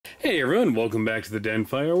Hey everyone, welcome back to the Den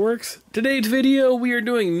Fireworks. Today's video we are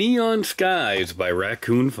doing Neon Skies by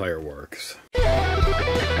Raccoon Fireworks.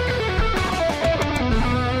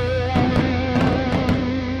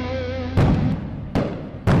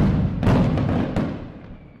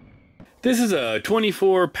 This is a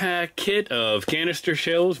 24-pack kit of canister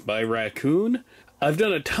shells by Raccoon. I've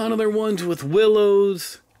done a ton of their ones with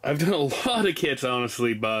willows. I've done a lot of kits,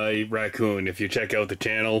 honestly, by Raccoon, if you check out the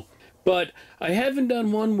channel. But I haven't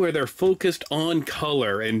done one where they're focused on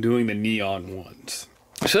color and doing the neon ones.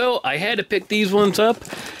 So I had to pick these ones up.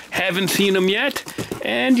 Haven't seen them yet.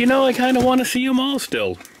 And, you know, I kind of want to see them all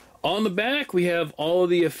still. On the back, we have all of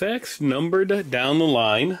the effects numbered down the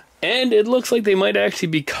line. And it looks like they might actually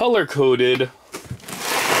be color-coded,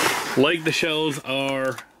 like the shells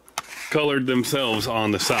are colored themselves on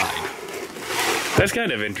the side. That's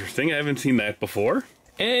kind of interesting. I haven't seen that before.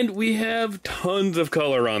 And we have tons of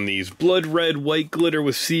color on these. Blood red, white glitter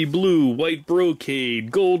with sea blue, white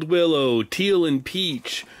brocade, gold willow, teal and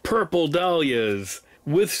peach, purple dahlias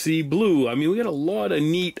with sea blue. I mean, we got a lot of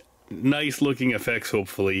neat, nice looking effects,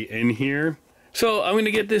 hopefully, in here. So I'm going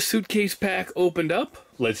to get this suitcase pack opened up.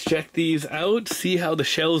 Let's check these out, see how the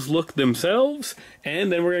shells look themselves,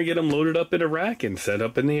 and then we're going to get them loaded up in a rack and set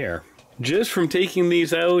up in the air. Just from taking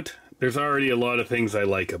these out, there's already a lot of things I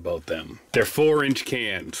like about them. They're 4-inch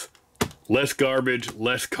cans. Less garbage,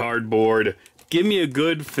 less cardboard. Give me a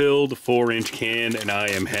good filled 4-inch can and I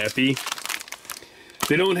am happy.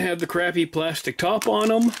 They don't have the crappy plastic top on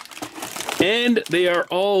them. And they are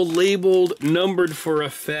all labeled, numbered for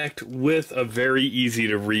effect with a very easy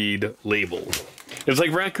to read label. It's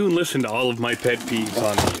like Raccoon listened to all of my pet peeves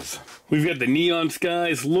on these. We've got the Neon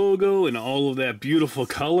Skies logo and all of that beautiful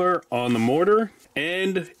color on the mortar.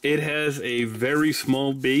 And it has a very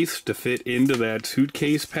small base to fit into that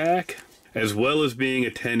suitcase pack, as well as being a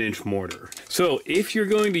 10-inch mortar. So if you're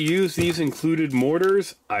going to use these included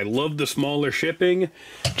mortars, I love the smaller shipping.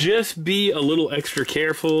 Just be a little extra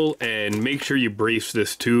careful and make sure you brace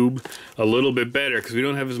this tube a little bit better because we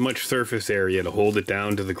don't have as much surface area to hold it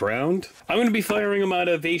down to the ground. I'm going to be firing them out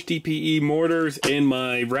of HDPE mortars in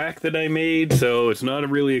my rack that I made, so it's not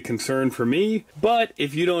really a concern for me. But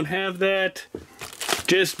if you don't have that,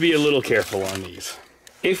 just be a little careful on these.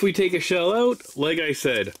 If we take a shell out, like I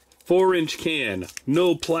said, 4-inch can,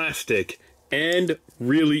 no plastic, and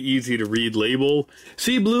really easy to read label.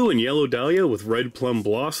 Sea blue and yellow dahlia with red plum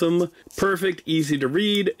blossom. Perfect, easy to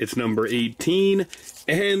read. It's number 18,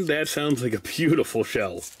 and that sounds like a beautiful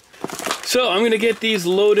shell. So I'm going to get these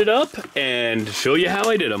loaded up and show you how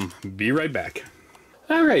I did them. Be right back.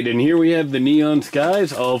 Alright, and here we have the Neon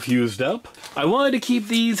Skies all fused up. I wanted to keep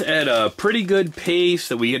these at a pretty good pace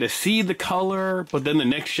that we get to see the color, but then the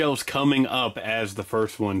next shell's coming up as the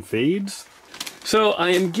first one fades. So I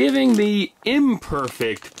am giving the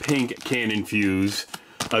imperfect pink Cannon Fuse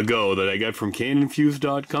a go that I got from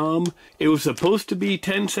canonfuse.com. It was supposed to be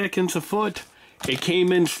 10 seconds a foot. It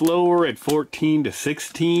came in slower at 14 to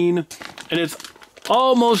 16, and it's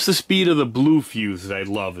almost the speed of the blue fuse that I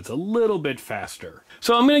love. It's a little bit faster.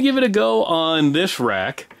 So I'm going to give it a go on this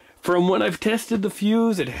rack. From when I've tested the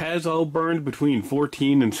fuse, it has all burned between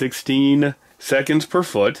 14 and 16 seconds per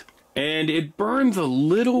foot. And it burns a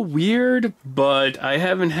little weird, but I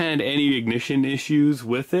haven't had any ignition issues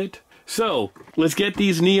with it. So let's get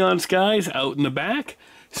these Neon Skies out in the back,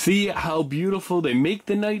 see how beautiful they make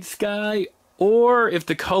the night sky, or if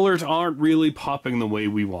the colors aren't really popping the way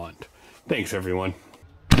we want. Thanks, everyone.